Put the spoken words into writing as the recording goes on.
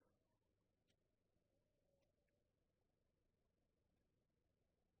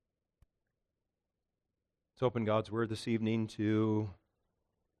Let's open God's Word this evening to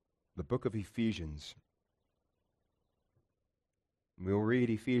the book of Ephesians. We'll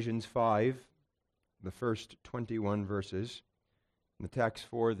read Ephesians 5, the first 21 verses. The text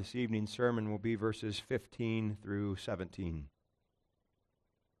for this evening's sermon will be verses 15 through 17.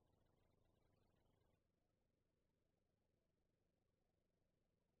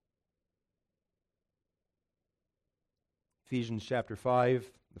 Ephesians chapter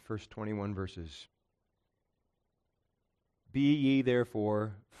 5, the first 21 verses. Be ye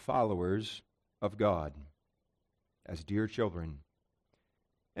therefore followers of God, as dear children,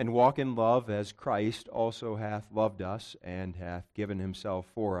 and walk in love as Christ also hath loved us, and hath given himself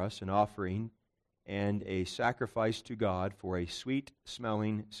for us an offering and a sacrifice to God for a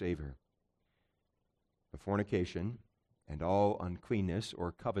sweet-smelling savor. The fornication and all uncleanness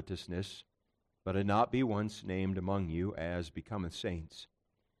or covetousness, let it not be once named among you as becometh saints,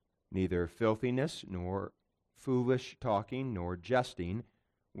 neither filthiness, nor foolish talking, nor jesting,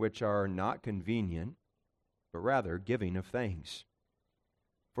 which are not convenient, but rather giving of thanks.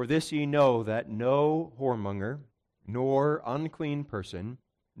 For this ye know, that no whoremonger, nor unclean person,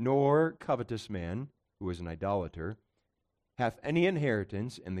 nor covetous man, who is an idolater, hath any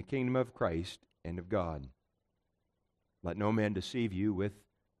inheritance in the kingdom of Christ and of God. Let no man deceive you with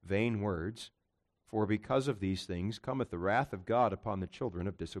vain words, for because of these things cometh the wrath of God upon the children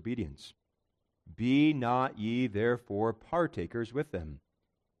of disobedience. Be not ye therefore partakers with them.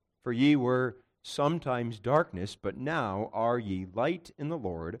 For ye were sometimes darkness, but now are ye light in the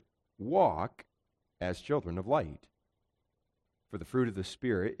Lord. Walk as children of light. For the fruit of the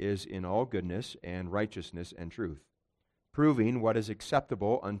Spirit is in all goodness and righteousness and truth, proving what is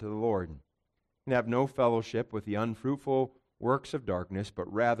acceptable unto the Lord. And have no fellowship with the unfruitful works of darkness,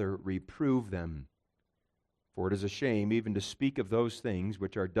 but rather reprove them. For it is a shame even to speak of those things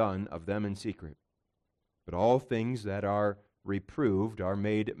which are done of them in secret. But all things that are reproved are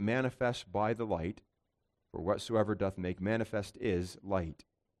made manifest by the light, for whatsoever doth make manifest is light.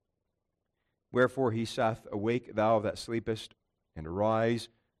 Wherefore he saith, Awake thou that sleepest, and arise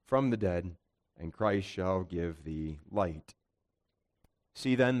from the dead, and Christ shall give thee light.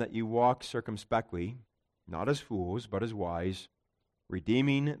 See then that you walk circumspectly, not as fools, but as wise,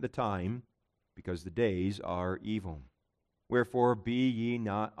 redeeming the time, because the days are evil. Wherefore be ye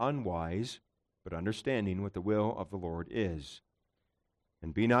not unwise, but understanding what the will of the Lord is.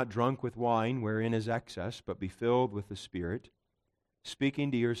 And be not drunk with wine, wherein is excess, but be filled with the Spirit,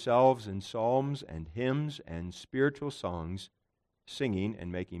 speaking to yourselves in psalms and hymns and spiritual songs, singing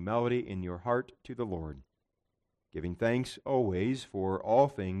and making melody in your heart to the Lord, giving thanks always for all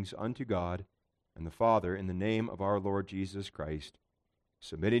things unto God and the Father in the name of our Lord Jesus Christ,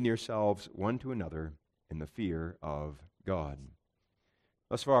 submitting yourselves one to another in the fear of God.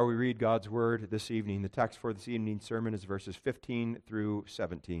 Thus far we read God's Word this evening. The text for this evening's sermon is verses 15 through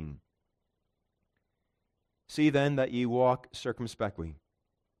 17. See then that ye walk circumspectly,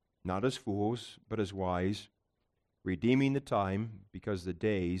 not as fools, but as wise, redeeming the time, because the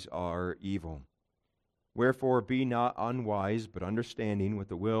days are evil. Wherefore be not unwise, but understanding what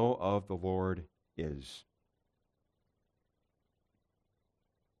the will of the Lord is.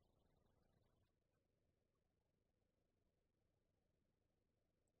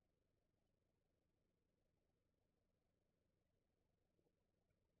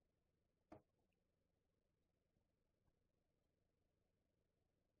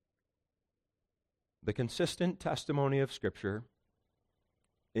 The consistent testimony of Scripture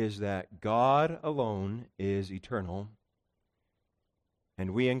is that God alone is eternal,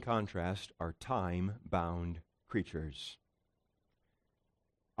 and we, in contrast, are time-bound creatures.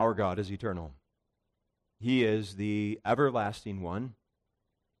 Our God is eternal. He is the everlasting one,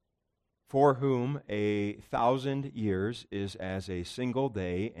 for whom 1,000 years is as a single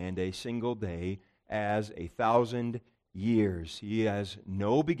day, and a single day as 1,000 years. He has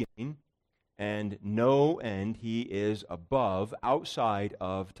no beginning and no end. He is above, outside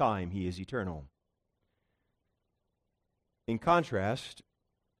of time. He is eternal. In contrast,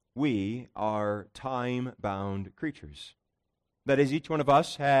 we are time-bound creatures. That is, each one of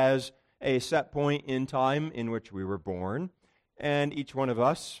us has a set point in time in which we were born, and each one of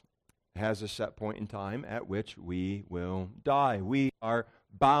us has a set point in time at which we will die. We are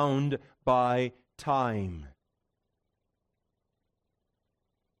bound by time.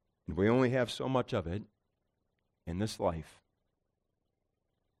 And we only have so much of it in this life.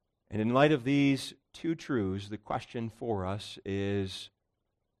 And in light of these two truths, the question for us is,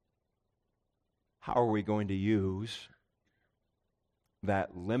 how are we going to use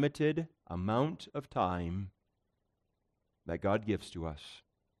that limited amount of time that God gives to us?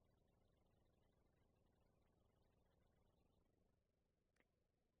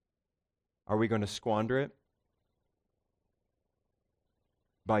 Are we going to squander it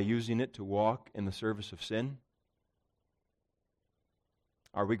by using it to walk in the service of sin?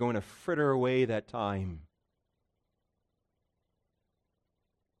 Are we going to fritter away that time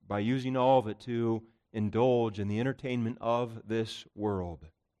by using all of it to indulge in the entertainment of this world?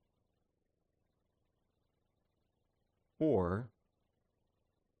 Or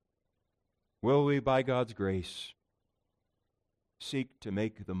will we, by God's grace, seek to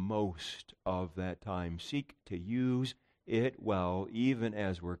make the most of that time, seek to use it well, even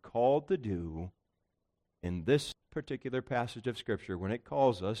as we're called to do in this particular passage of Scripture when it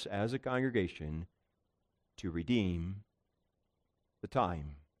calls us as a congregation to redeem the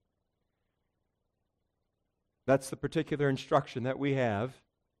time? That's the particular instruction that we have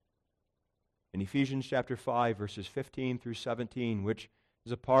in Ephesians chapter 5, verses 15 through 17, which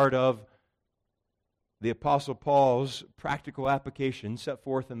is a part of the Apostle Paul's practical application set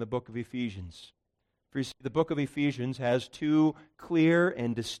forth in the book of Ephesians. For you see, the book of Ephesians has two clear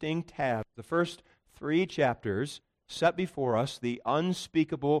and distinct halves. The first 3 chapters set before us the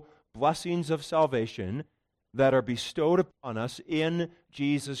unspeakable blessings of salvation that are bestowed upon us in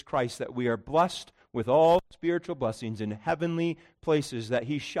Jesus Christ, that we are blessed with all spiritual blessings in heavenly places, that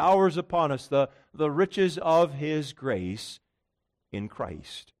He showers upon us the riches of His grace in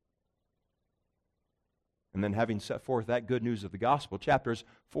Christ. And then, having set forth that good news of the gospel, chapters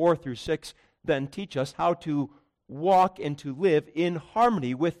 4 through 6 then teach us how to walk and to live in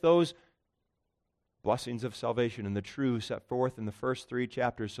harmony with those blessings of salvation and the truths set forth in the first 3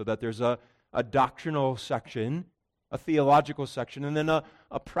 chapters, so that there's a doctrinal section, a theological section, and then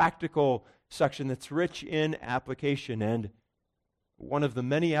a practical section that's rich in application. And one of the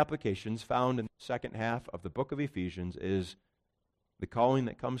many applications found in the second half of the book of Ephesians is the calling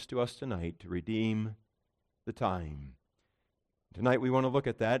that comes to us tonight to redeem the time. Tonight we want to look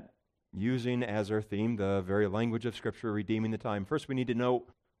at that using as our theme the very language of Scripture, redeeming the time. First, we need to know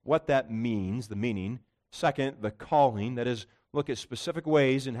what that means, the meaning. Second, the calling, that is, look at specific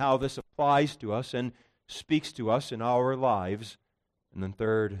ways in how this applies to us and speaks to us in our lives. And then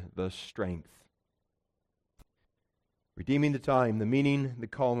third, the strength. Redeeming the time, the meaning, the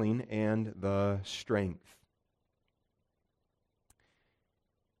calling, and the strength.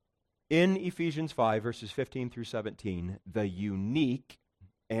 In Ephesians 5, verses 15 through 17, the unique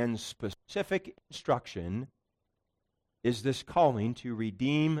and specific instruction is this calling to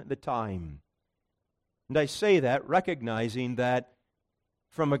redeem the time. And I say that recognizing that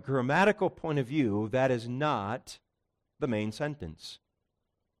from a grammatical point of view, that is not the main sentence.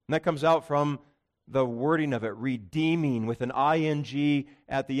 And that comes out from the wording of it, redeeming with an ing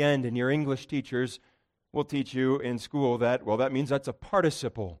at the end. And your English teachers will teach you in school that, well, that means that's a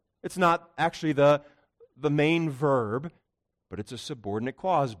participle. It's not actually the main verb, but it's a subordinate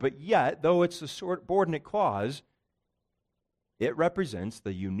clause. But yet, though it's a subordinate clause, it represents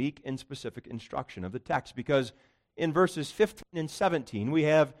the unique and specific instruction of the text, because in verses 15 and 17, we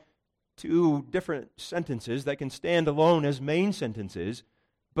have 2 different sentences that can stand alone as main sentences,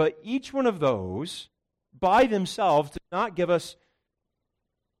 but each one of those, by themselves, does not give us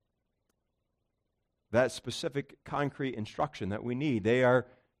that specific, concrete instruction that we need. They are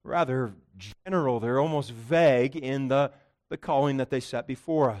rather general. They're almost vague in the calling that they set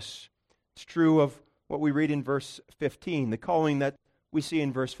before us. It's true of what we read in verse 15. The calling that we see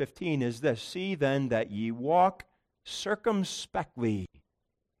in verse 15 is this: see then that ye walk circumspectly.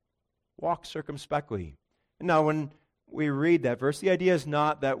 Walk circumspectly. And now when we read that verse, the idea is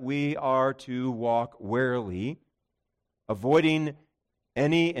not that we are to walk warily, avoiding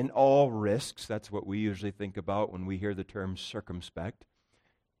any and all risks. That's what we usually think about when we hear the term circumspect.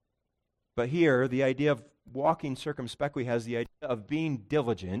 But here, the idea of walking circumspectly has the idea of being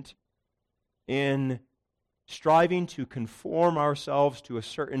diligent in striving to conform ourselves to a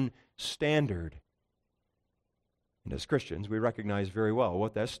certain standard. And as Christians, we recognize very well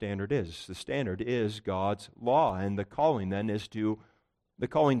what that standard is. The standard is God's law, and the calling then is to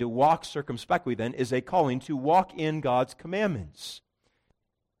walk circumspectly then is a calling to walk in God's commandments.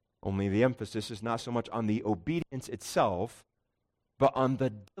 Only the emphasis is not so much on the obedience itself, but on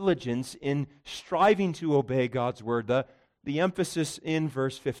the diligence in striving to obey God's word. The emphasis in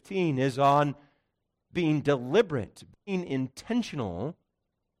verse 15 is on being deliberate, being intentional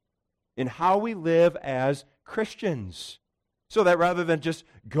in how we live as Christians. So that rather than just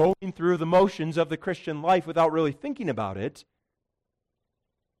going through the motions of the Christian life without really thinking about it,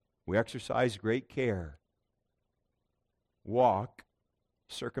 we exercise great care. Walk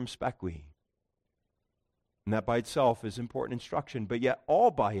circumspectly. And that by itself is important instruction, but yet all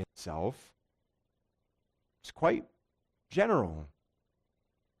by itself is quite general.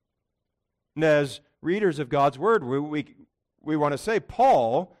 And as readers of God's Word, we want to say,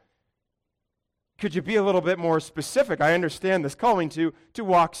 Paul, could you be a little bit more specific? I understand this calling to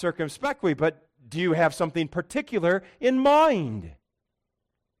walk circumspectly, but do you have something particular in mind?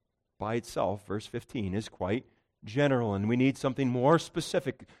 By itself, verse 15 is quite general, and we need something more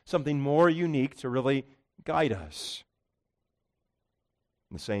specific, something more unique to really guide us.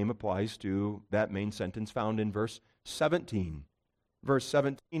 And the same applies to that main sentence found in verse 17. Verse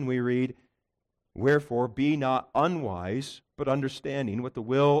 17 we read, "Wherefore be not unwise, but understanding what the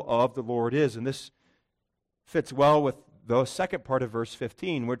will of the Lord is." And this fits well with the second part of verse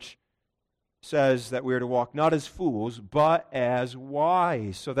 15, which says that we are to walk not as fools, but as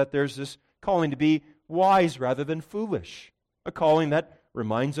wise. So that there's this calling to be wise rather than foolish. A calling that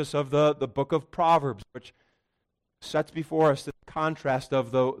reminds us of the book of Proverbs, which sets before us the contrast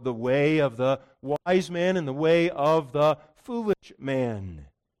of the way of the wise man and the way of the foolish man.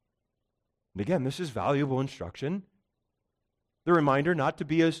 And again, this is valuable instruction. The reminder not to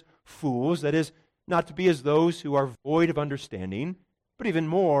be as fools, that is, not to be as those who are void of understanding, but even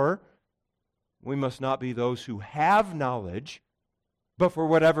more, we must not be those who have knowledge, but for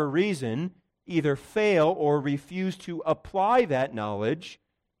whatever reason, either fail or refuse to apply that knowledge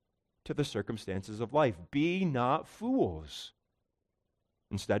to the circumstances of life. Be not fools.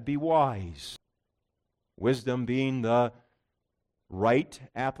 Instead, be wise. Wisdom being the right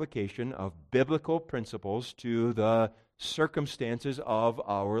application of biblical principles to the circumstances of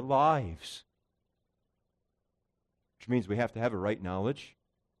our lives. Which means we have to have a right knowledge.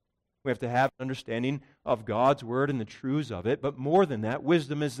 We have to have an understanding of God's Word and the truths of it. But more than that,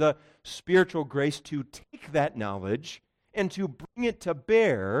 wisdom is the spiritual grace to take that knowledge and to bring it to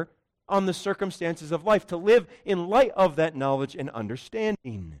bear on the circumstances of life, to live in light of that knowledge and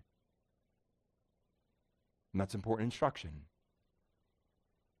understanding. And that's important instruction.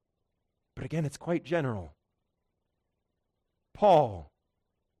 But again, it's quite general. Paul,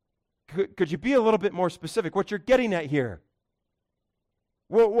 could you be a little bit more specific? What you're getting at here?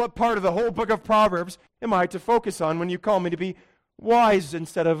 What part of the whole book of Proverbs am I to focus on when you call me to be wise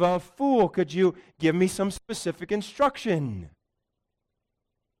instead of a fool? Could you give me some specific instruction?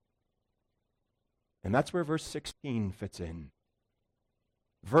 And that's where verse 16 fits in.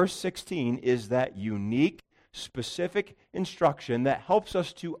 Verse 16 is that unique, specific instruction that helps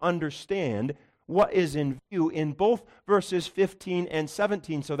us to understand what is in view in both verses 15 and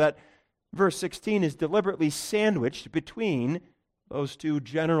 17, so that verse 16 is deliberately sandwiched between those two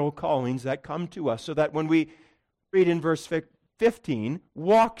general callings that come to us, so that when we read in verse 15,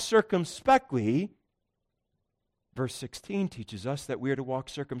 walk circumspectly, verse 16 teaches us that we are to walk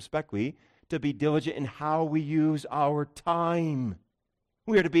circumspectly, to be diligent in how we use our time.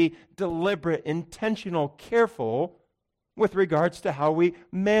 We are to be deliberate, intentional, careful with regards to how we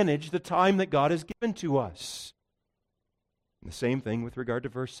manage the time that God has given to us. And the same thing with regard to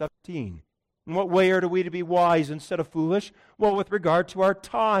verse 17. In what way are we to be wise instead of foolish? Well, with regard to our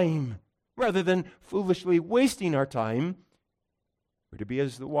time. Rather than foolishly wasting our time, we're to be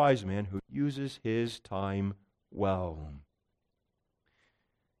as the wise man who uses his time well.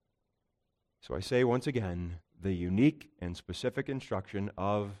 So I say once again, the unique and specific instruction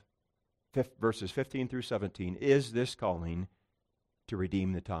of verses 15 through 17 is this calling to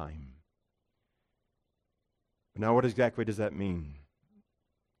redeem the time. But now what exactly does that mean?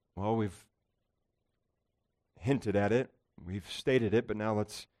 Well, we've hinted at it, we've stated it, but now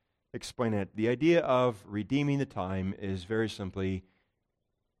let's explain it. The idea of redeeming the time is very simply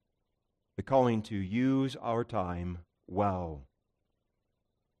the calling to use our time well.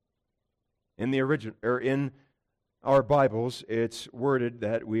 In the original, or in our Bibles, it's worded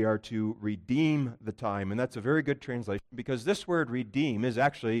that we are to redeem the time, and that's a very good translation because this word redeem is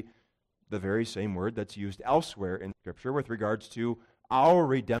actually the very same word that's used elsewhere in Scripture with regards to our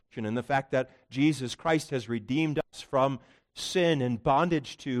redemption and the fact that Jesus Christ has redeemed us from sin and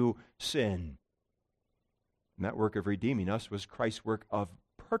bondage to sin. And that work of redeeming us was Christ's work of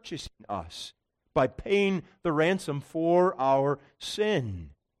purchasing us by paying the ransom for our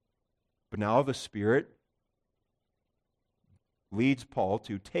sin. But now the Spirit leads Paul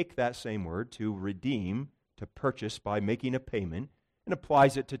to take that same word, to redeem, to purchase by making a payment, and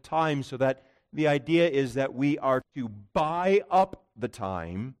applies it to time so that the idea is that we are to buy up the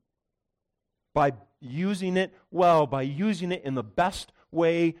time by using it well, by using it in the best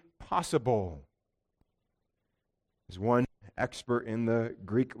way possible. As one expert in the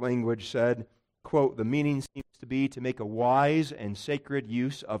Greek language said, quote, "The meaning seems to be to make a wise and sacred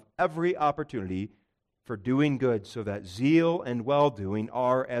use of every opportunity for doing good so that zeal and well-doing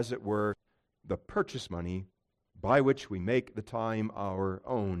are, as it were, the purchase money by which we make the time our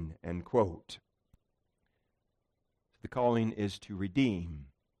own, end quote. The calling is to redeem,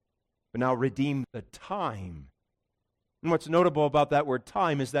 but now redeem the time. And what's notable about that word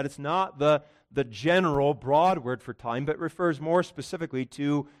time is that it's not the general broad word for time, but refers more specifically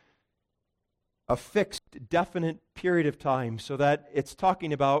to a fixed, definite period of time, so that it's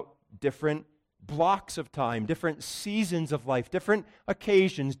talking about different blocks of time, different seasons of life, different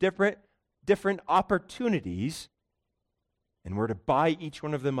occasions, different opportunities, and we're to buy each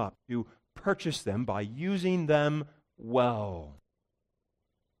one of them up, to purchase them by using them well.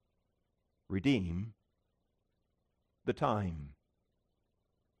 Redeem the time.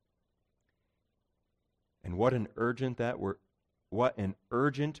 And what an urgent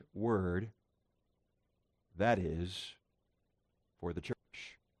word that is for the church.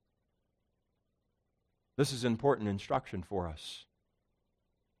 This is important instruction for us.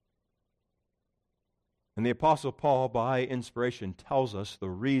 And the Apostle Paul, by inspiration, tells us the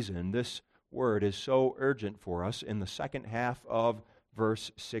reason this word is so urgent for us in the second half of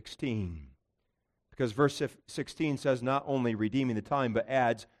verse 16. Because verse 16 says not only redeeming the time, but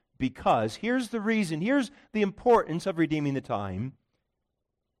adds, because. Here's the reason. Here's the importance of redeeming the time.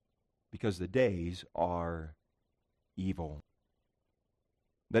 Because the days are evil.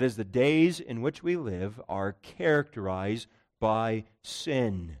 That is, the days in which we live are characterized by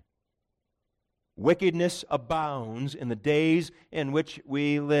sin. Wickedness abounds in the days in which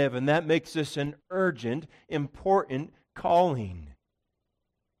we live, and that makes this an urgent, important calling.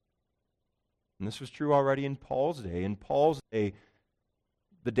 And this was true already in Paul's day. In Paul's day,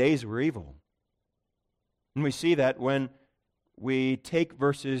 the days were evil. And we see that when we take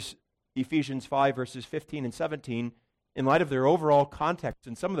Ephesians 5, verses 15 and 17, in light of their overall context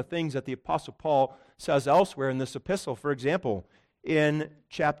and some of the things that the Apostle Paul says elsewhere in this epistle. For example, in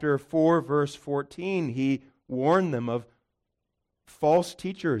chapter 4, verse 14, he warned them of false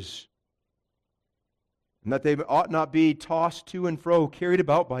teachers, and that they ought not be tossed to and fro, carried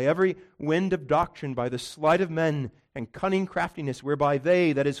about by every wind of doctrine, by the sleight of men and cunning craftiness, whereby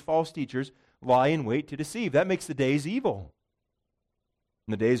they, that is, false teachers, lie in wait to deceive. That makes the days evil.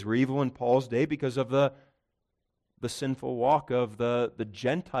 And the days were evil in Paul's day because of the sinful walk of the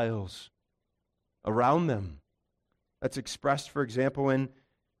Gentiles around them. That's expressed, for example, in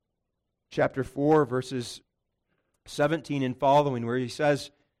chapter 4, verses 17 and following, where he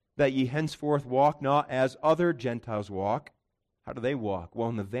says that ye henceforth walk not as other Gentiles walk. How do they walk? Well,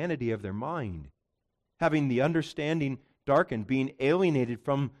 in the vanity of their mind, having the understanding darkened, being alienated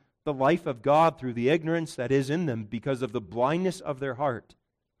from the life of God through the ignorance that is in them because of the blindness of their heart,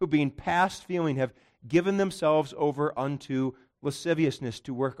 who being past feeling have given themselves over unto lasciviousness,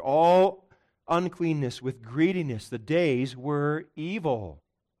 to work all uncleanness with greediness. The days were evil.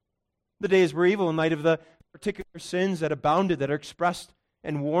 The days were evil in light of the particular sins that abounded, that are expressed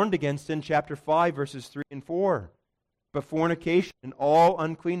and warned against in chapter 5, verses 3 and 4. But fornication and all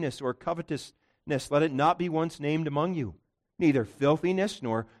uncleanness or covetousness, let it not be once named among you, neither filthiness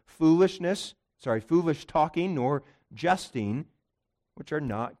nor foolish talking nor jesting, which are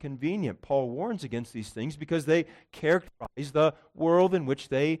not convenient. Paul warns against these things because they characterize the world in which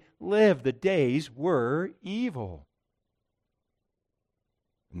they live. The days were evil.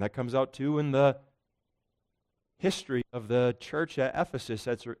 And that comes out too in the history of the church at Ephesus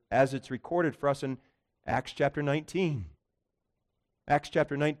as it's recorded for us in Acts chapter 19. Acts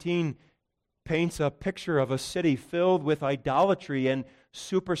chapter 19 paints a picture of a city filled with idolatry and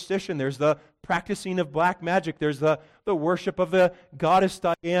superstition. There's the practicing of black magic. There's the worship of the goddess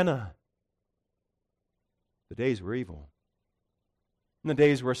Diana. The days were evil. And the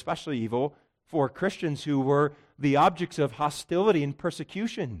days were especially evil for Christians who were the objects of hostility and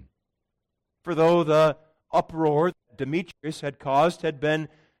persecution. For though the uproar that Demetrius had caused had been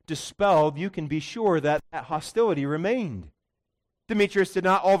dispelled, you can be sure that hostility remained. Demetrius did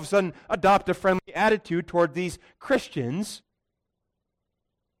not all of a sudden adopt a friendly attitude toward these Christians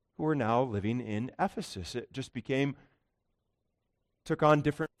who were now living in Ephesus. It just took on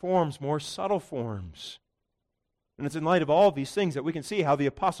different forms, more subtle forms. And it's in light of all of these things that we can see how the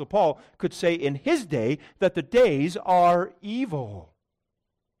Apostle Paul could say in his day that the days are evil.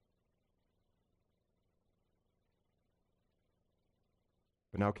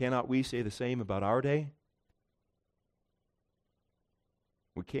 But now, cannot we say the same about our day?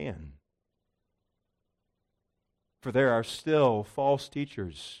 We can. For there are still false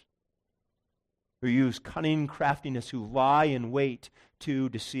teachers who use cunning craftiness, who lie in wait to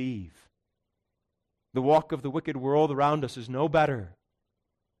deceive. The walk of the wicked world around us is no better,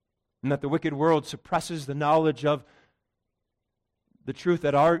 and that the wicked world suppresses the knowledge of the truth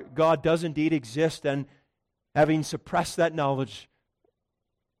that our God does indeed exist, and Having suppressed that knowledge,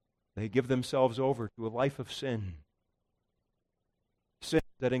 they give themselves over to a life of sin. Sins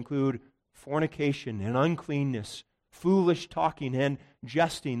that include fornication and uncleanness, foolish talking and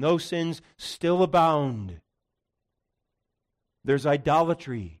jesting. Those sins still abound. There's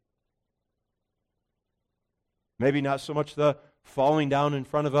idolatry. Maybe not so much the falling down in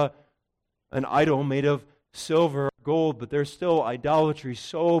front of an idol made of silver or gold, but there's still idolatry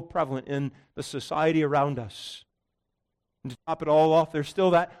so prevalent in the society around us. And to top it all off, there's still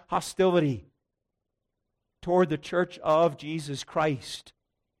that hostility toward the church of Jesus Christ.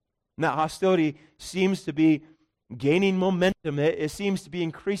 And that hostility seems to be gaining momentum. It seems to be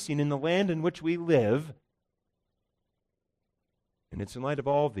increasing in the land in which we live. And it's in light of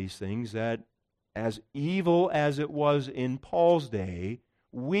all of these things that, as evil as it was in Paul's day,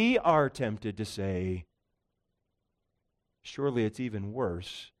 we are tempted to say, surely it's even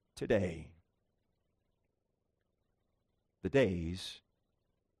worse today. The days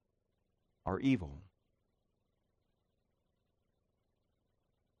are evil.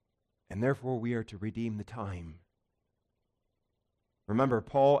 And therefore we are to redeem the time. Remember,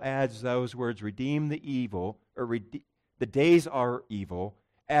 Paul adds those words, redeem the evil, or the days are evil,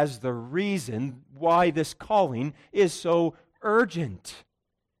 as the reason why this calling is so urgent.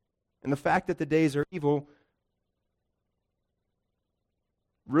 And the fact that the days are evil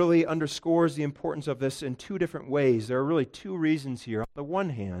really underscores the importance of this in two different ways. There are really two reasons here. On the one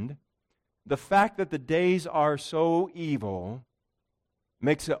hand, the fact that the days are so evil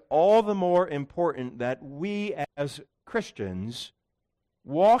makes it all the more important that we as Christians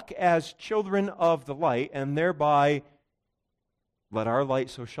walk as children of the light, and thereby let our light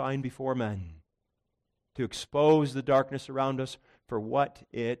so shine before men, to expose the darkness around us for what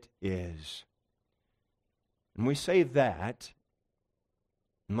it is. And we say that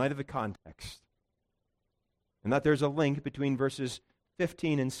in light of the context, and that there's a link between verses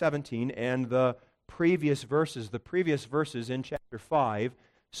 15 and 17 and the previous verses. The previous verses in chapter 5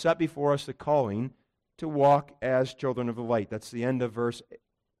 set before us the calling to walk as children of the light. That's the end of verse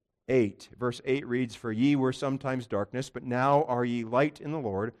 8. Verse 8 reads, "For ye were sometimes darkness, but now are ye light in the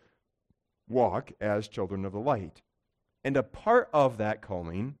Lord. Walk as children of the light." And a part of that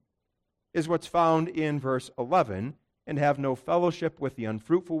calling is what's found in verse 11, "And have no fellowship with the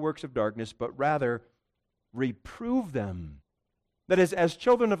unfruitful works of darkness, but rather reprove them." That is, as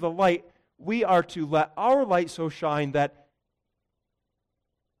children of the light, we are to let our light so shine that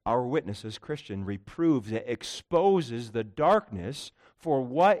our witness as Christian reproves, it exposes the darkness for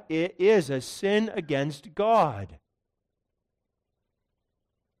what it is, a sin against God.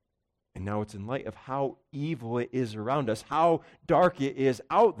 And now it's in light of how evil it is around us, how dark it is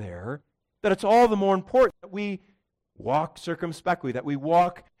out there, that it's all the more important that we walk circumspectly, that we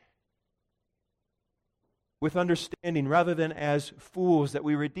walk with understanding rather than as fools, that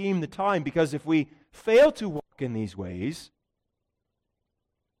we redeem the time. Because if we fail to walk in these ways,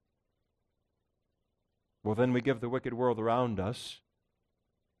 well, then we give the wicked world around us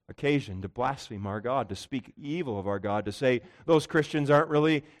occasion to blaspheme our God, to speak evil of our God, to say those Christians aren't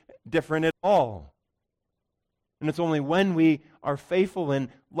really different at all. And it's only when we are faithful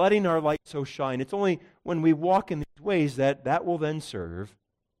in letting our light so shine, it's only when we walk in these ways that that will then serve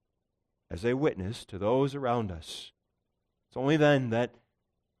as a witness to those around us. It's only then that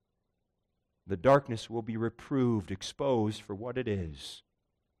the darkness will be reproved, exposed for what it is.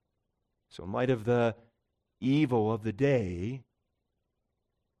 So in light of the evil of the day,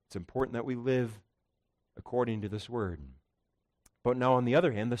 it's important that we live according to this word. But now, on the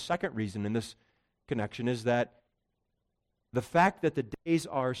other hand, the second reason in this connection is that the fact that the days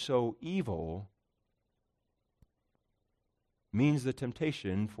are so evil means the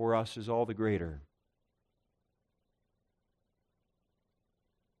temptation for us is all the greater.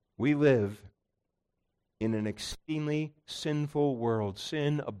 We live in an exceedingly sinful world.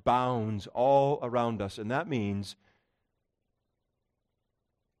 Sin abounds all around us, and that means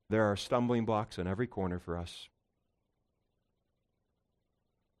there are stumbling blocks on every corner for us.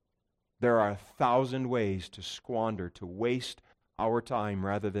 There are 1,000 ways to squander, to waste our time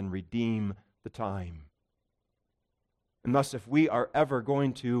rather than redeem the time. And thus, if we are ever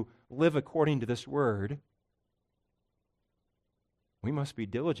going to live according to this word, we must be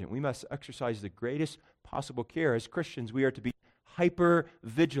diligent. We must exercise the greatest possible care. As Christians, we are to be hyper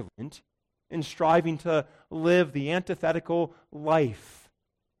vigilant in striving to live the antithetical life.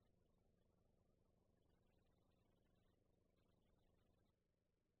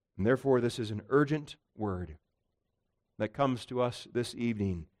 And therefore, this is an urgent word that comes to us this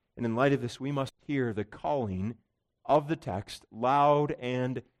evening. And in light of this, we must hear the calling of the text loud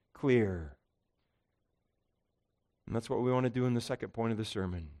and clear. And that's what we want to do in the second point of the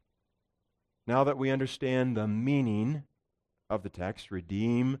sermon. Now that we understand the meaning of the text,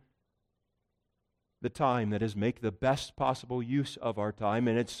 redeem the time, that is, make the best possible use of our time,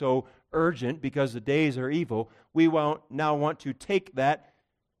 and it's so urgent because the days are evil, we now want to take that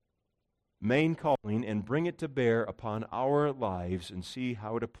main calling and bring it to bear upon our lives and see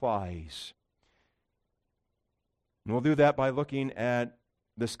how it applies. And we'll do that by looking at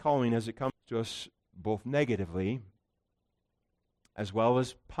this calling as it comes to us both negatively as well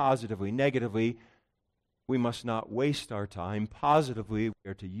as positively. Negatively, we must not waste our time. Positively,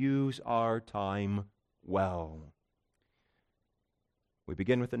 we are to use our time well. We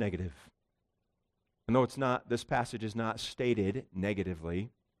begin with the negative. And though this passage is not stated negatively,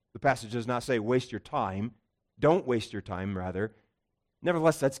 the passage does not say waste your time, don't waste your time, rather.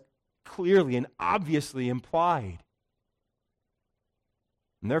 Nevertheless, that's clearly and obviously implied.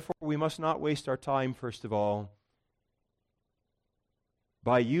 And therefore, we must not waste our time, first of all,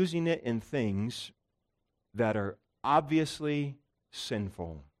 by using it in things that are obviously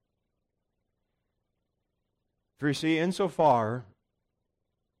sinful. For you see, insofar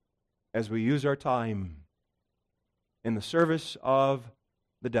as we use our time in the service of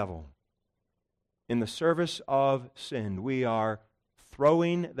the devil, in the service of sin, we are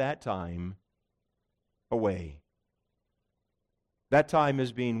throwing that time away. That time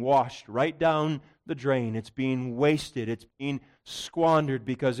is being washed right down the drain. It's being wasted. It's being squandered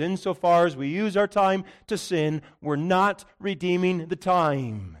because insofar as we use our time to sin, we're not redeeming the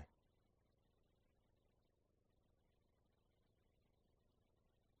time.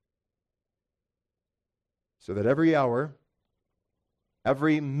 So that every hour,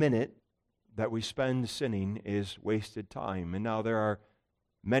 every minute that we spend sinning is wasted time. And now there are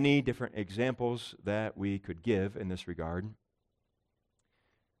many different examples that we could give in this regard.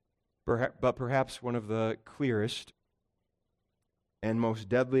 But perhaps one of the clearest and most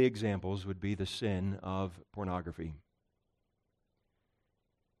deadly examples would be the sin of pornography.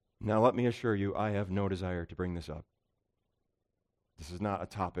 Now, let me assure you, I have no desire to bring this up. This is not a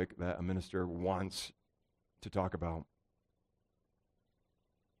topic that a minister wants to talk about.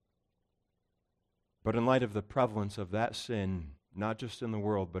 But in light of the prevalence of that sin, not just in the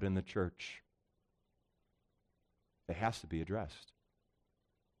world, but in the church, it has to be addressed.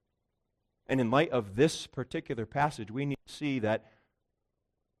 And in light of this particular passage, we need to see that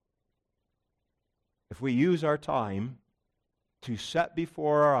if we use our time to set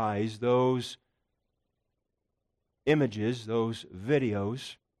before our eyes those images, those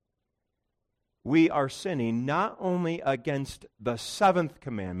videos, we are sinning not only against the seventh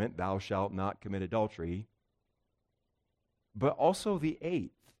commandment, thou shalt not commit adultery, but also the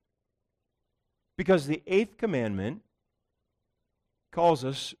eighth. Because the eighth commandment calls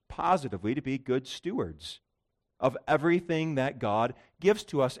us positively to be good stewards of everything that God gives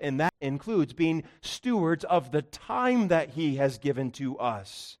to us, and that includes being stewards of the time that He has given to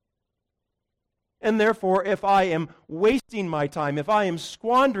us. And therefore, if I am wasting my time, if I am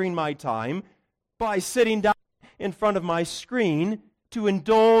squandering my time by sitting down in front of my screen to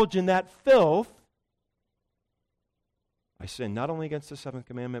indulge in that filth, I sin not only against the seventh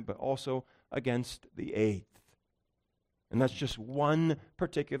commandment, but also against the eighth. And that's just one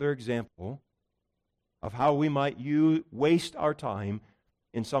particular example of how we might waste our time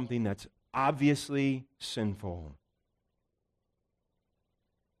in something that's obviously sinful.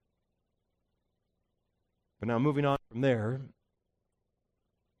 But now moving on from there,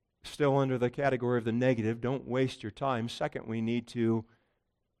 still under the category of the negative, don't waste your time. Second, we need to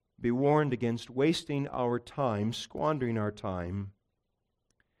be warned against wasting our time, squandering our time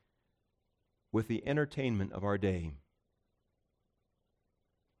with the entertainment of our day.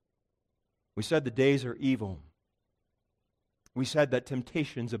 We said the days are evil. We said that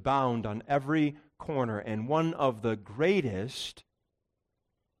temptations abound on every corner, and one of the greatest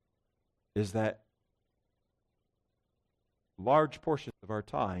is that large portions of our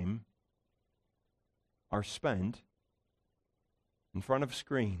time are spent in front of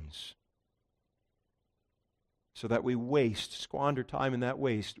screens, so that we squander time in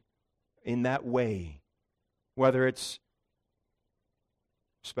that way, whether it's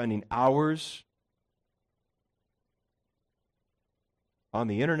spending hours on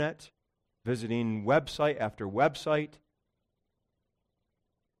the internet, visiting website after website,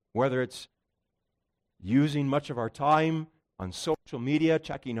 whether it's using much of our time on social media,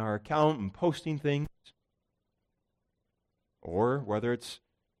 checking our account and posting things, or whether it's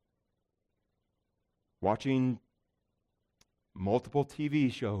watching multiple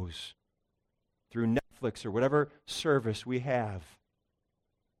TV shows through Netflix or whatever service we have.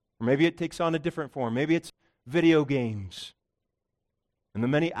 Or maybe it takes on a different form. Maybe it's video games and the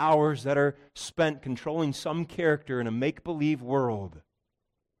many hours that are spent controlling some character in a make-believe world.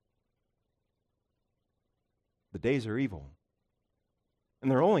 The days are evil, and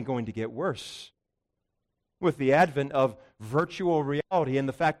they're only going to get worse with the advent of virtual reality and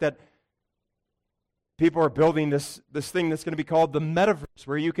the fact that people are building this thing that's going to be called the metaverse,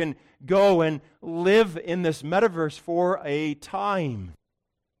 where you can go and live in this metaverse for a time.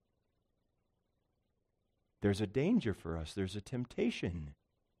 There's a danger for us. There's a temptation.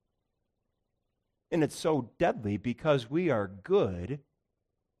 And it's so deadly because we are good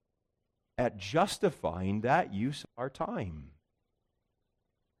at justifying that use of our time.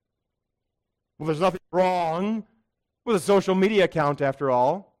 Well, there's nothing wrong with a social media account after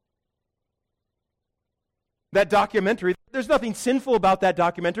all. That documentary, there's nothing sinful about that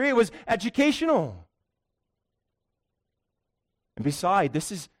documentary. It was educational. And besides,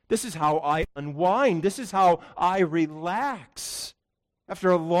 this is how I unwind. This is how I relax after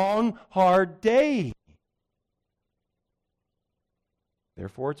a long, hard day.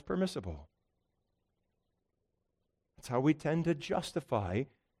 Therefore, it's permissible. That's how we tend to justify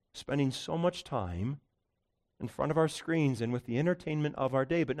spending so much time in front of our screens and with the entertainment of our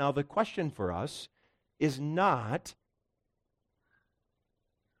day. But now the question for us is not,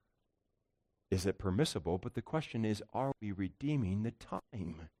 is it permissible? But the question is, are we redeeming the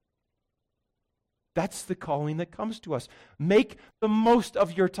time? That's the calling that comes to us. Make the most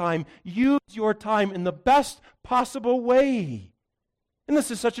of your time. Use your time in the best possible way. And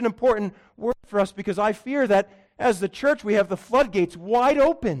this is such an important word for us because I fear that as the church we have the floodgates wide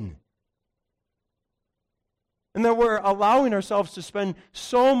open. And that we're allowing ourselves to spend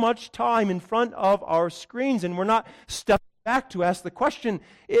so much time in front of our screens and we're not stepping back to ask the question,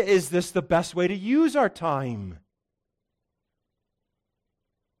 is this the best way to use our time?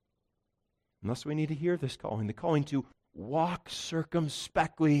 Unless we need to hear this calling, the calling to walk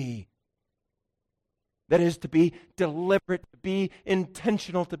circumspectly. That is to be deliberate, to be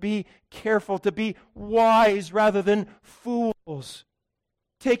intentional, to be careful, to be wise rather than fools.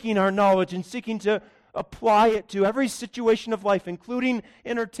 Taking our knowledge and seeking to apply it to every situation of life, including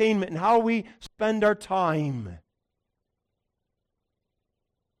entertainment and how we spend our time.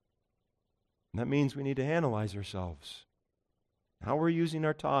 And that means we need to analyze ourselves, how we're using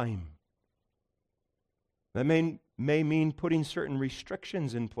our time. That may mean putting certain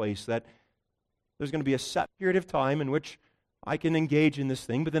restrictions in place, that there's going to be a set period of time in which I can engage in this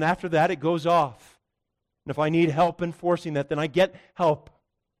thing, but then after that it goes off. And if I need help enforcing that, then I get help.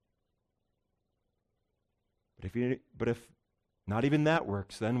 But if not even that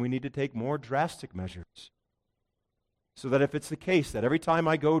works, then we need to take more drastic measures. So that if it's the case that every time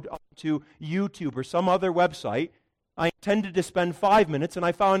I go to YouTube or some other website, I intended to spend 5 minutes and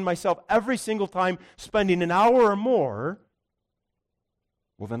I found myself every single time spending an hour or more,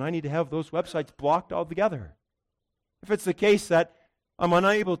 well, then I need to have those websites blocked altogether. If it's the case that I'm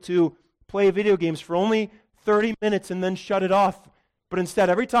unable to play video games for only 30 minutes and then shut it off, but instead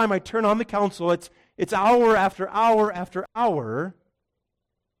every time I turn on the console, it's hour after hour after hour,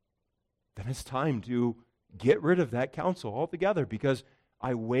 then it's time to get rid of that console altogether because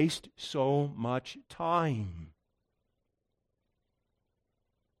I waste so much time.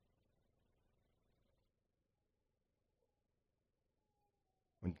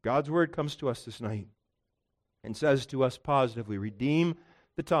 When God's word comes to us this night and says to us positively, redeem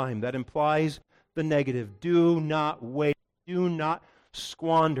the time, that implies the negative. Do not waste, do not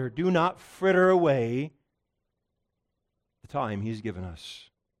squander, do not fritter away the time He's given us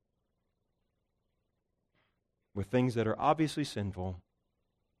with things that are obviously sinful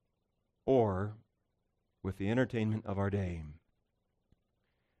or with the entertainment of our day.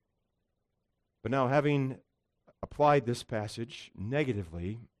 But now, having applied this passage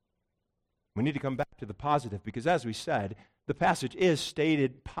negatively, we need to come back to the positive because, as we said, the passage is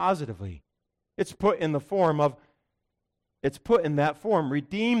stated positively. It's put in that form,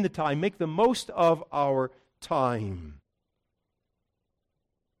 redeem the time, make the most of our time.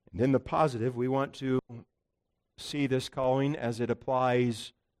 And in the positive, we want to see this calling as it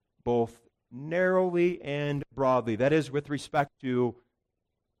applies both narrowly and broadly. That is, with respect to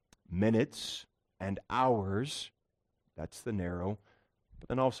minutes and hours, that's the narrow, but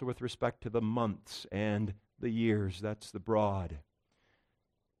then also with respect to the months and the years, that's the broad.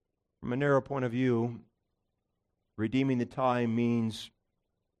 From a narrow point of view, redeeming the time means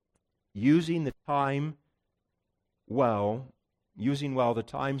using the time well, using well the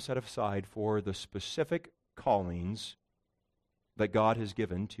time set aside for the specific callings that God has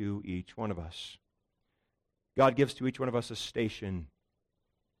given to each one of us. God gives to each one of us a station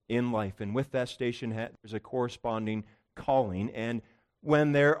in life. And with that station, there's a corresponding calling. And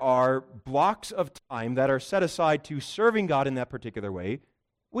when there are blocks of time that are set aside to serving God in that particular way,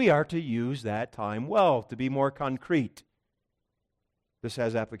 we are to use that time well, to be more concrete. This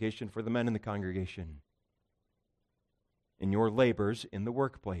has application for the men in the congregation, in your labors in the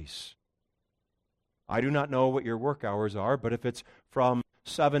workplace. I do not know what your work hours are, but if it's from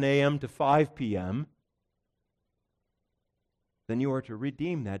 7 a.m. to 5 p.m., then you are to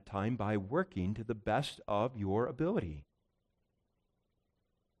redeem that time by working to the best of your ability,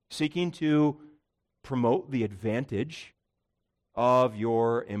 seeking to promote the advantage of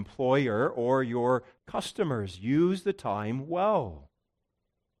your employer or your customers. Use the time well.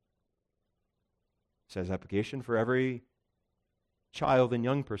 It says application for every child and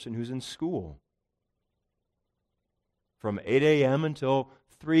young person who's in school. From 8 a.m. until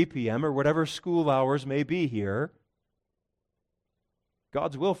 3 p.m. or whatever school hours may be here,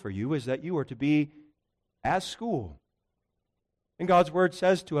 God's will for you is that you are to be at school. And God's word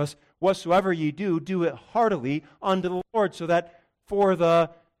says to us, whatsoever ye do, do it heartily unto the Lord, so that for the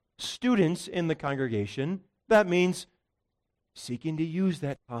students in the congregation, that means seeking to use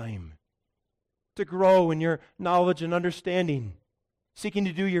that time to grow in your knowledge and understanding, seeking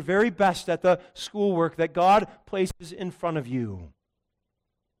to do your very best at the schoolwork that God places in front of you.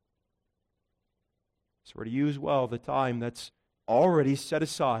 So we're to use well the time that's already set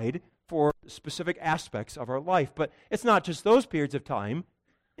aside for specific aspects of our life. But it's not just those periods of time.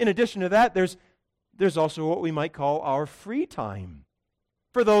 In addition to that, there's also what we might call our free time.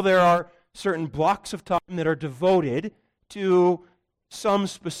 For though there are certain blocks of time that are devoted to some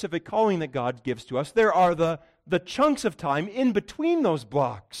specific calling that God gives to us, there are the chunks of time in between those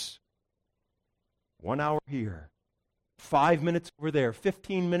blocks. 1 hour here, 5 minutes over there,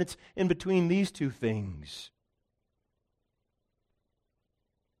 15 minutes in between these two things.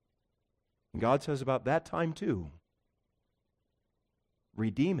 And God says about that time too,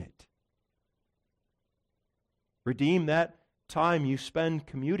 redeem it. Redeem that time you spend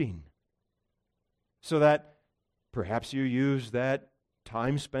commuting, so that perhaps you use that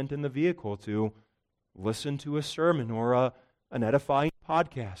time spent in the vehicle to listen to a sermon or an edifying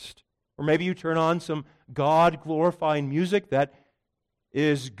podcast. Or maybe you turn on some God-glorifying music that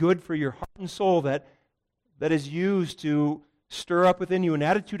is good for your heart and soul, that is used to stir up within you an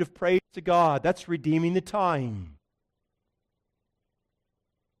attitude of praise to God. That's redeeming the time.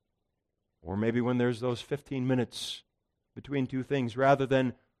 Or maybe when there's those 15 minutes between two things, rather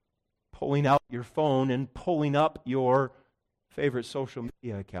than pulling out your phone and pulling up your favorite social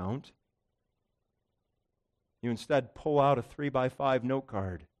media account, you instead pull out a 3x5 note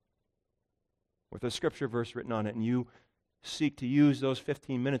card with a scripture verse written on it, and you seek to use those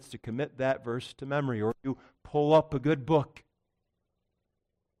 15 minutes to commit that verse to memory. Or you pull up a good book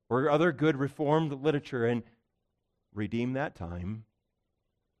or other good Reformed literature and redeem that time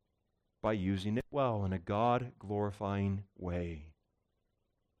by using it well in a God-glorifying way.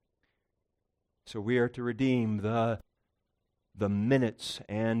 So we are to redeem the minutes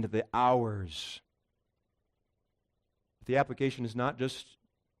and the hours. The application is not just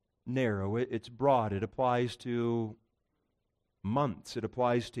narrow, it's broad. It applies to months, it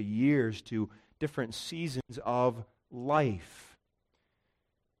applies to years, to different seasons of life.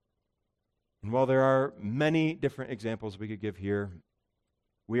 And while there are many different examples we could give here,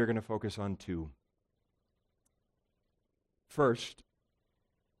 we are going to focus on two. First,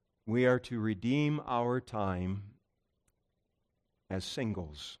 we are to redeem our time as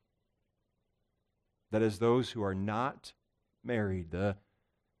singles. That is, those who are not married.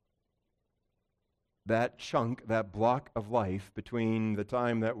 That chunk, that block of life between the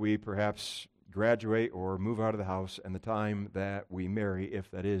time that we perhaps graduate or move out of the house and the time that we marry,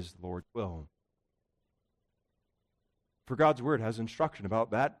 if that is the Lord's will. For God's Word has instruction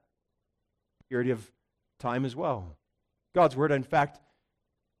about that period of time as well. God's Word, in fact,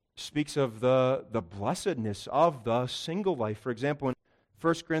 speaks of the blessedness of the single life. For example, in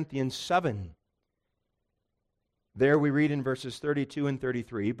 1 Corinthians 7, there we read in verses 32 and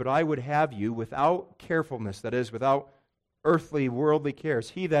 33, "But I would have you without carefulness," that is, without earthly, worldly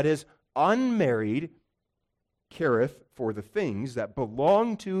cares. "He that is unmarried careth for the things that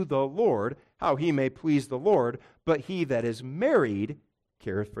belong to the Lord, how he may please the Lord. But he that is married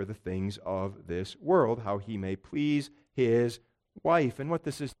careth for the things of this world, how he may please his wife." And what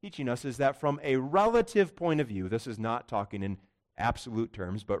this is teaching us is that from a relative point of view, this is not talking in absolute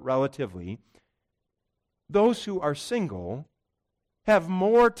terms, but relatively, those who are single have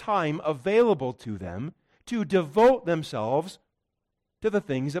more time available to them to devote themselves to the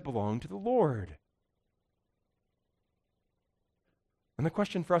things that belong to the Lord. And the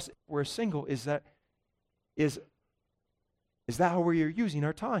question for us, if we're single, is that how we're using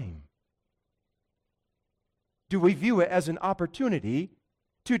our time? Do we view it as an opportunity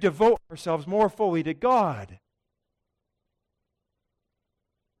to devote ourselves more fully to God?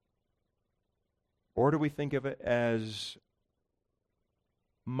 Or do we think of it as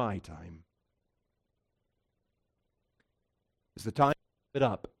my time? Is the time to live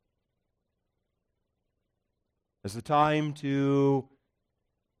it up? Is the time to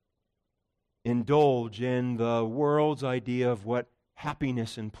indulge in the world's idea of what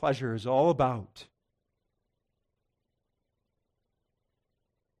happiness and pleasure is all about?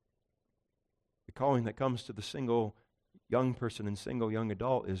 The calling that comes to the single young person and single young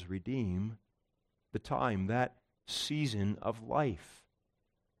adult is redeem the time, that season of life,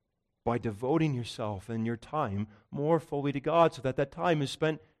 by devoting yourself and your time more fully to God, so that that time is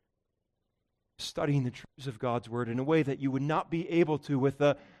spent studying the truths of God's Word in a way that you would not be able to with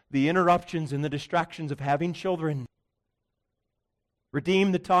the interruptions and the distractions of having children.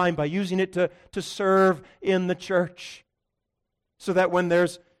 Redeem the time by using it to serve in the church, so that when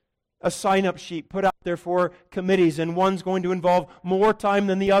there's a sign-up sheet put out there for committees and one's going to involve more time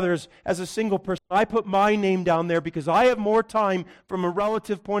than the others, as a single person, I put my name down there because I have more time from a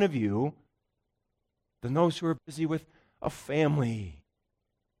relative point of view than those who are busy with a family.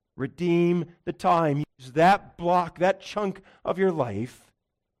 Redeem the time. Use that block, that chunk of your life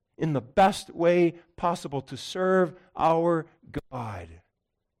in the best way possible to serve our God.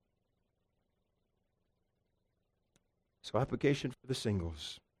 So, application for the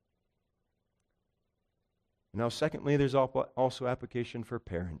singles. Now, secondly, there's also application for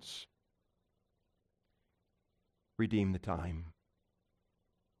parents. Redeem the time.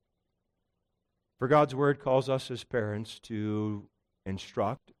 For God's Word calls us as parents to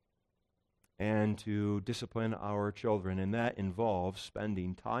instruct and to discipline our children, and that involves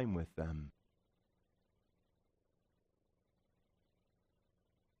spending time with them.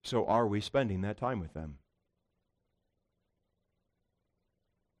 So are we spending that time with them?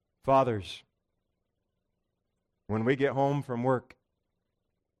 Fathers, when we get home from work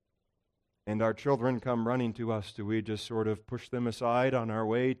and our children come running to us, do we just sort of push them aside on our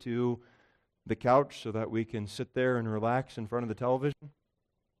way to the couch so that we can sit there and relax in front of the television?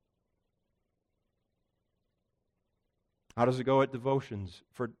 How does it go at devotions,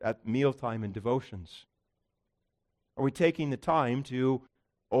 at mealtime and devotions? Are we taking the time to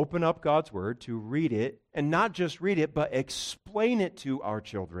open up God's Word, to read it, and not just read it, but explain it to our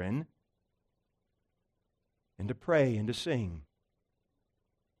children, and to pray and to sing?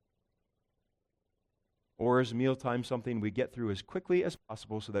 Or is mealtime something we get through as quickly as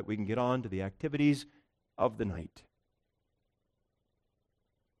possible so that we can get on to the activities of the night?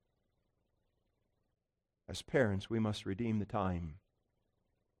 As parents, we must redeem the time.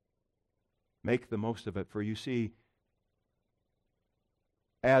 Make the most of it, for you see,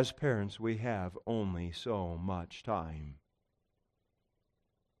 as parents, we have only so much time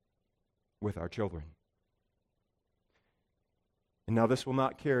with our children. And now this will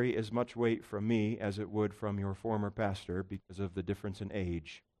not carry as much weight from me as it would from your former pastor because of the difference in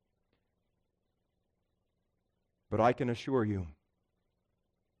age. But I can assure you,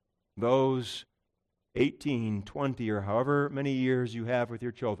 those 18, 20, or however many years you have with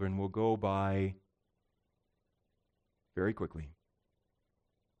your children will go by very quickly.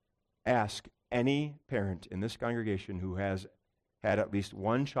 Ask any parent in this congregation who has had at least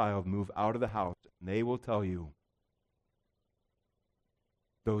one child move out of the house, and they will tell you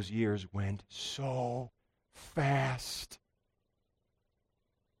those years went so fast.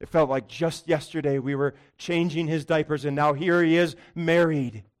 It felt like just yesterday we were changing his diapers, and now here he is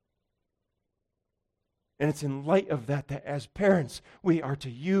married. And it's in light of that as parents, we are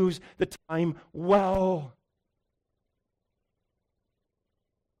to use the time well.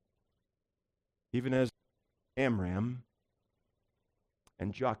 Even as Amram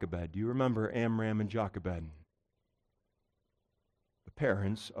and Jochebed. Do you remember Amram and Jochebed? The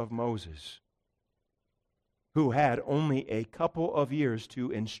parents of Moses, who had only a couple of years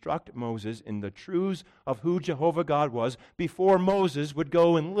to instruct Moses in the truths of who Jehovah God was before Moses would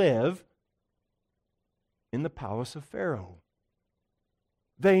go and live in the palace of Pharaoh.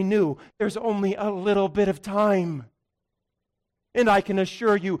 They knew there's only a little bit of time. And I can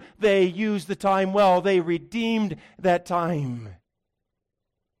assure you, they used the time well. They redeemed that time.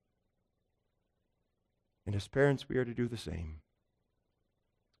 And as parents, we are to do the same.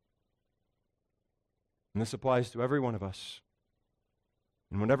 And this applies to every one of us.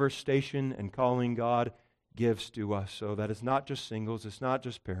 In whatever station and calling God gives to us, so that it's not just singles, it's not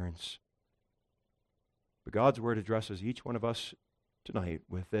just parents. But God's Word addresses each one of us tonight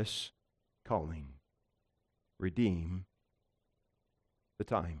with this calling. Redeem the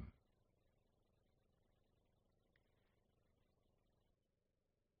time.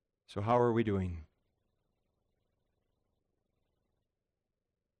 So how are we doing?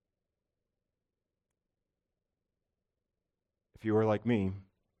 If you are like me,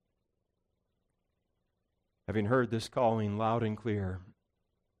 having heard this calling loud and clear,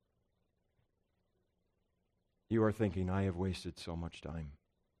 you are thinking, I have wasted so much time.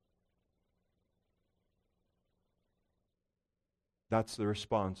 That's the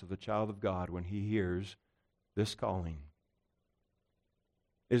response of the child of God when he hears this calling.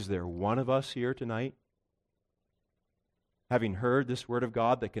 Is there one of us here tonight, having heard this word of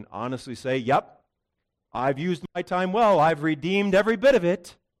God, that can honestly say, yep, I've used my time well, I've redeemed every bit of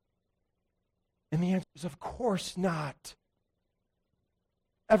it? And the answer is, of course not.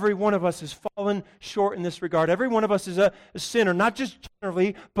 Every one of us has fallen short in this regard. Every one of us is a sinner, not just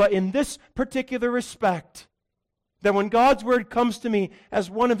generally, but in this particular respect. That when God's word comes to me as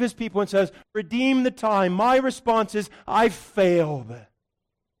one of his people and says, redeem the time, my response is, I've failed. But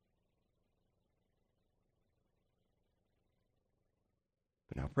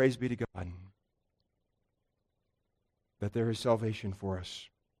now praise be to God that there is salvation for us.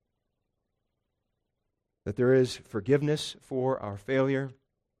 That there is forgiveness for our failure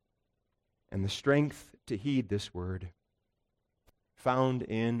and the strength to heed this word found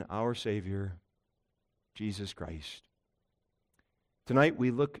in our Savior, Jesus Christ. Tonight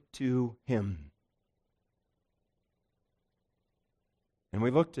we look to him. And we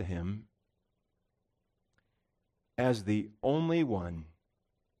look to him as the only one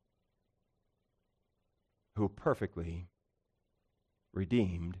who perfectly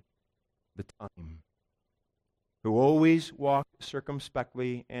redeemed the time, who always walked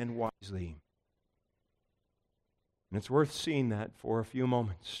circumspectly and wisely. And it's worth seeing that for a few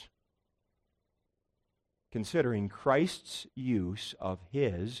moments, considering Christ's use of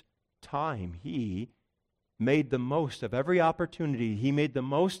his time. He made the most of every opportunity. He made the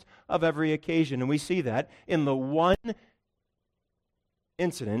most of every occasion. And we see that in the one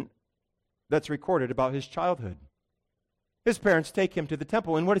incident that's recorded about his childhood. His parents take him to the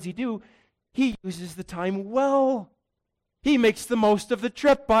temple, and what does he do? He uses the time well. He makes the most of the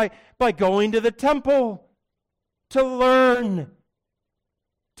trip by going to the temple to learn,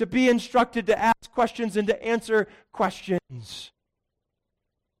 to be instructed, to ask questions and to answer questions.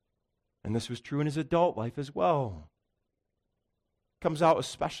 And this was true in his adult life as well. Comes out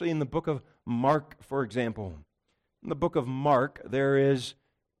especially in the book of Mark, for example. In the book of Mark, there is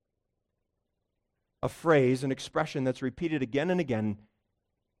a phrase, an expression that's repeated again and again,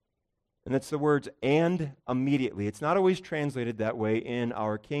 and it's the words, and immediately. It's not always translated that way in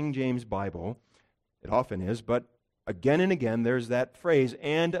our King James Bible. It often is, but again and again, there's that phrase,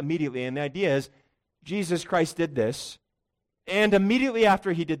 and immediately. And the idea is, Jesus Christ did this, and immediately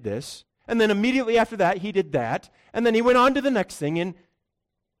after he did this, and then immediately after that, he did that, and then he went on to the next thing, and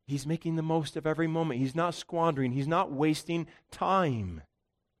he's making the most of every moment. He's not squandering. He's not wasting time.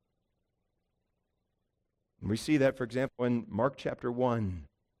 And we see that, for example, in Mark chapter 1.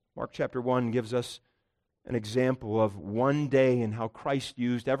 Mark chapter 1 gives us an example of one day and how Christ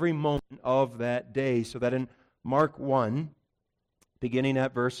used every moment of that day. So that in Mark 1, beginning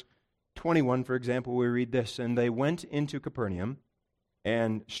at verse 21, for example, we read this, and they went into Capernaum,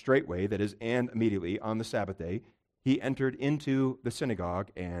 and straightway, that is, and immediately, on the Sabbath day, he entered into the synagogue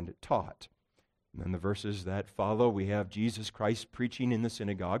and taught. And then the verses that follow, we have Jesus Christ preaching in the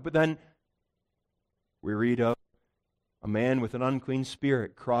synagogue, but then we read of a man with an unclean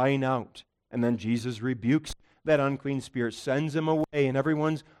spirit crying out, and then Jesus rebukes that unclean spirit, sends him away, and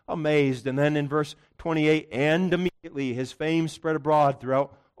everyone's amazed. And then in verse 28, and immediately his fame spread abroad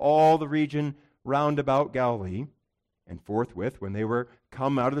throughout all the region round about Galilee. And forthwith, when they were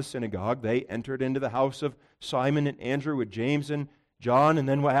come out of the synagogue, they entered into the house of Simon and Andrew with James and John. And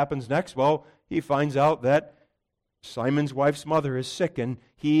then what happens next? Well, he finds out that Simon's wife's mother is sick, and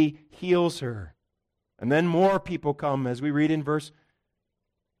he heals her. And then more people come, as we read in verse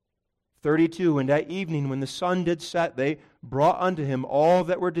 32. And at evening, when the sun did set, they brought unto him all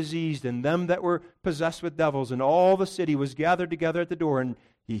that were diseased, and them that were possessed with devils. And all the city was gathered together at the door. And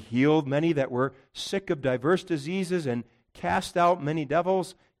he healed many that were sick of diverse diseases, and cast out many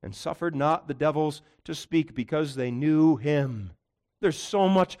devils, and suffered not the devils to speak, because they knew him. There's so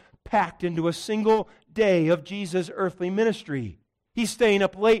much packed into a single day of Jesus' earthly ministry. He's staying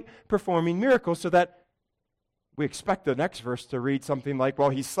up late performing miracles, so that we expect the next verse to read something like,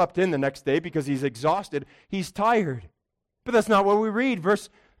 well, he slept in the next day because he's exhausted, he's tired. But that's not what we read. Verse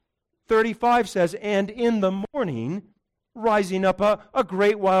 35 says, and in the morning, rising up a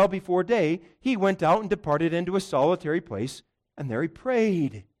great while before day, he went out and departed into a solitary place, and there he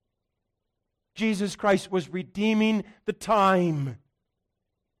prayed. Jesus Christ was redeeming the time.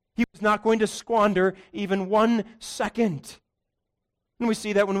 He was not going to squander even 1 second. And we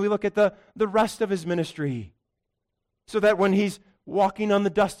see that when we look at the rest of his ministry. So that when he's walking on the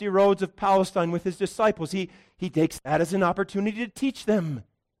dusty roads of Palestine with his disciples, he takes that as an opportunity to teach them,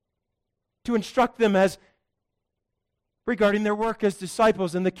 to instruct them as regarding their work as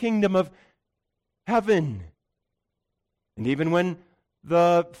disciples in the kingdom of heaven. And even when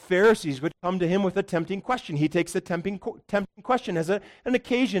the Pharisees would come to him with a tempting question, he takes the tempting question as an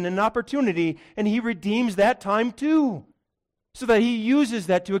occasion, an opportunity, and he redeems that time too, so that he uses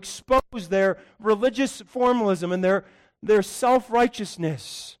that to expose their religious formalism and their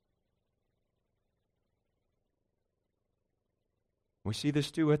self-righteousness. We see this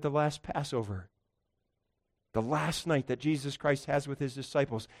too at the last Passover. The last night that Jesus Christ has with his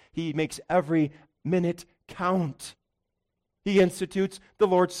disciples, he makes every minute count. He institutes the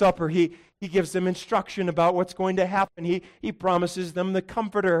Lord's Supper. He gives them instruction about what's going to happen. He promises them the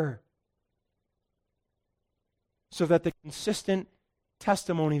Comforter. So that the consistent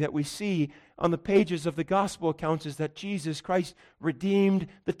testimony that we see on the pages of the gospel accounts is that Jesus Christ redeemed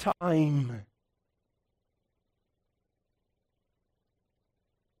the time.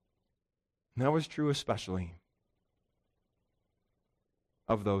 And that was true especially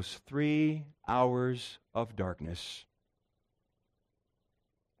of those 3 hours of darkness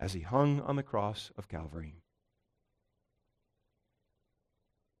as he hung on the cross of Calvary.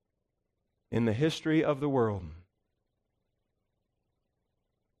 In the history of the world,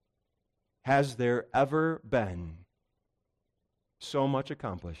 has there ever been so much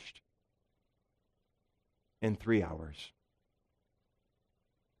accomplished in 3 hours?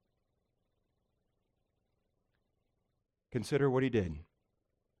 Consider what he did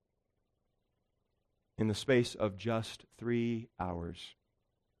in the space of just 3 hours.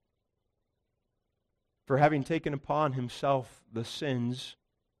 For having taken upon himself the sins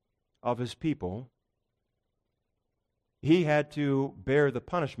of his people, he had to bear the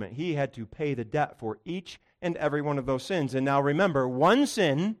punishment. He had to pay the debt for each and every one of those sins. And now remember, one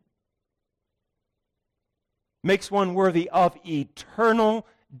sin makes one worthy of eternal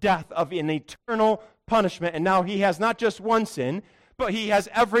death, of an eternal punishment. And now he has not just one sin, but he has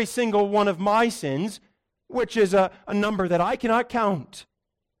every single one of my sins, which is a number that I cannot count.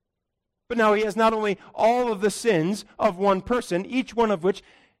 But now he has not only all of the sins of one person, each one of which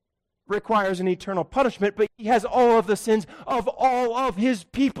requires an eternal punishment, but he has all of the sins of all of his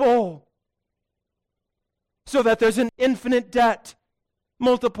people. So that there's an infinite debt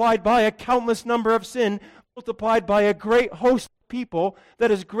multiplied by a countless number of sin, multiplied by a great host of people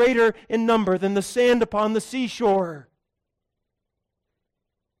that is greater in number than the sand upon the seashore.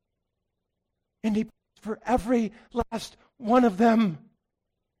 And he pays for every last one of them.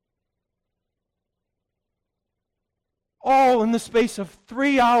 All in the space of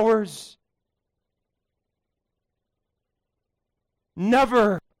 3 hours.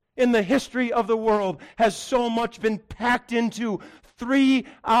 Never in the history of the world has so much been packed into 3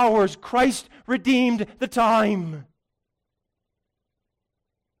 hours. Christ redeemed the time.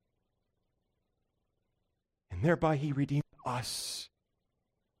 And thereby he redeemed us.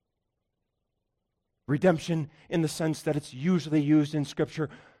 Redemption in the sense that it's usually used in Scripture.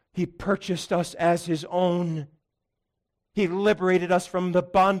 He purchased us as his own. He liberated us from the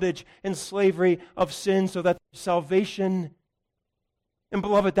bondage and slavery of sin so that salvation. And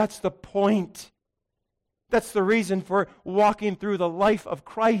beloved, that's the point. That's the reason for walking through the life of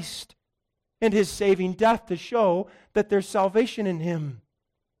Christ and his saving death, to show that there's salvation in him.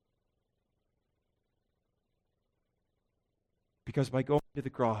 Because by going to the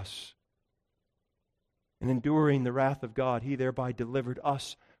cross and enduring the wrath of God, he thereby delivered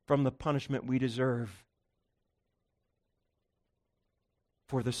us from the punishment we deserve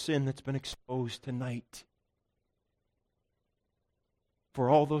for the sin that's been exposed tonight. For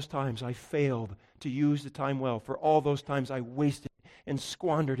all those times I failed to use the time well, for all those times I wasted and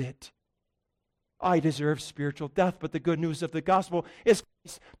squandered it, I deserve spiritual death. But the good news of the gospel is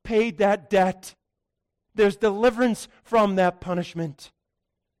Christ paid that debt. There's deliverance from that punishment.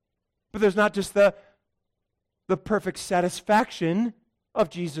 But there's not just the perfect satisfaction of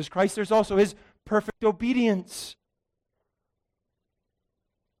Jesus Christ, there's also his perfect obedience.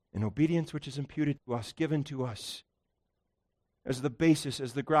 An obedience which is imputed to us, given to us, as the basis,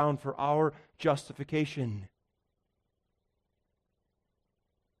 as the ground for our justification.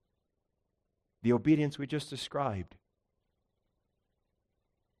 The obedience we just described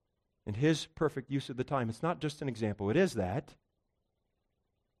and His perfect use of the time. It's not just an example, it is that.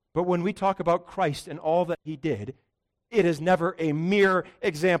 But when we talk about Christ and all that He did, it is never a mere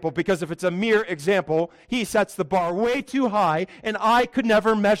example, because if it's a mere example, He sets the bar way too high, and I could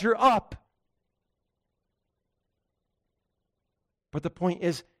never measure up. But the point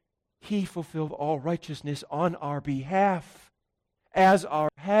is, He fulfilled all righteousness on our behalf, as our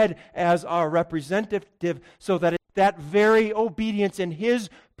head, as our representative, so that it's that very obedience and His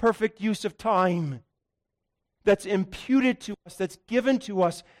perfect use of time that's imputed to us, that's given to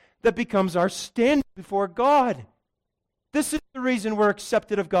us, that becomes our standard before God. This is the reason we're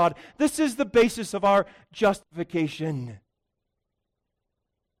accepted of God. This is the basis of our justification.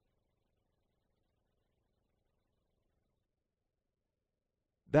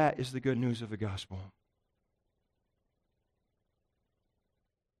 That is the good news of the gospel.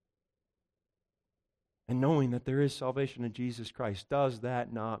 And knowing that there is salvation in Jesus Christ, does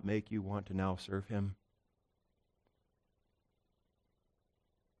that not make you want to now serve Him?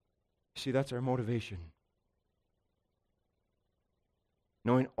 See, that's our motivation.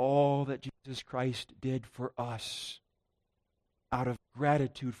 Knowing all that Jesus Christ did for us, out of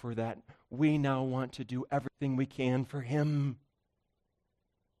gratitude for that, we now want to do everything we can for Him.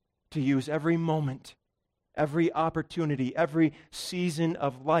 To use every moment, every opportunity, every season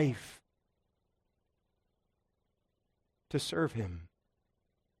of life to serve Him.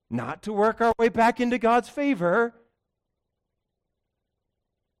 Not to work our way back into God's favor,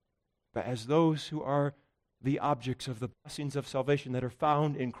 but as those who are the objects of the blessings of salvation that are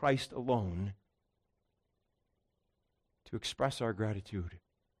found in Christ alone, to express our gratitude,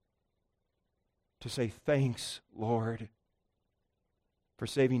 to say, thanks, Lord, for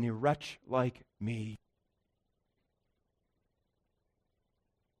saving a wretch like me.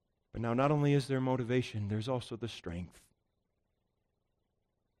 But now not only is there motivation, there's also the strength.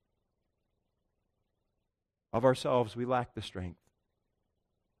 Of ourselves, we lack the strength.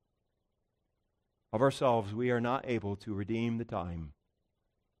 Of ourselves, we are not able to redeem the time.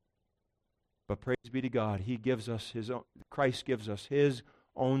 But praise be to God, He gives us His own, Christ gives us His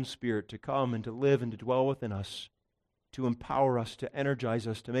own Spirit to come and to live and to dwell within us, to empower us, to energize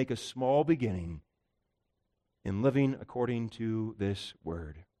us, to make a small beginning in living according to this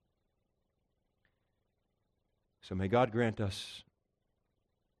Word. So may God grant us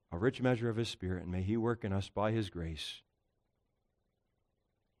a rich measure of His Spirit, and may He work in us by His grace,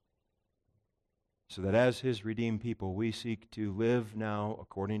 so that as His redeemed people, we seek to live now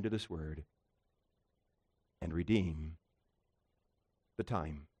according to this Word and redeem the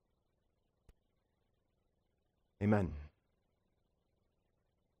time. Amen.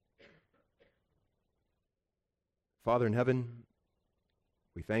 Father in heaven,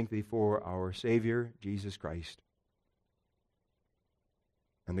 we thank Thee for our Savior, Jesus Christ,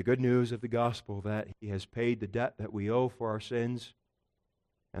 and the good news of the gospel that He has paid the debt that we owe for our sins,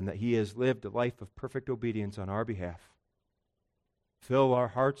 and that He has lived a life of perfect obedience on our behalf. Fill our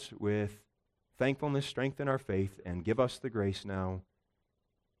hearts with thankfulness, strengthen our faith, and give us the grace now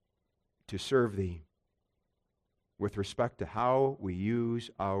to serve Thee with respect to how we use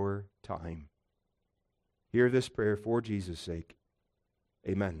our time. Hear this prayer for Jesus' sake.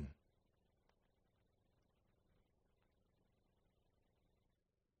 Amen.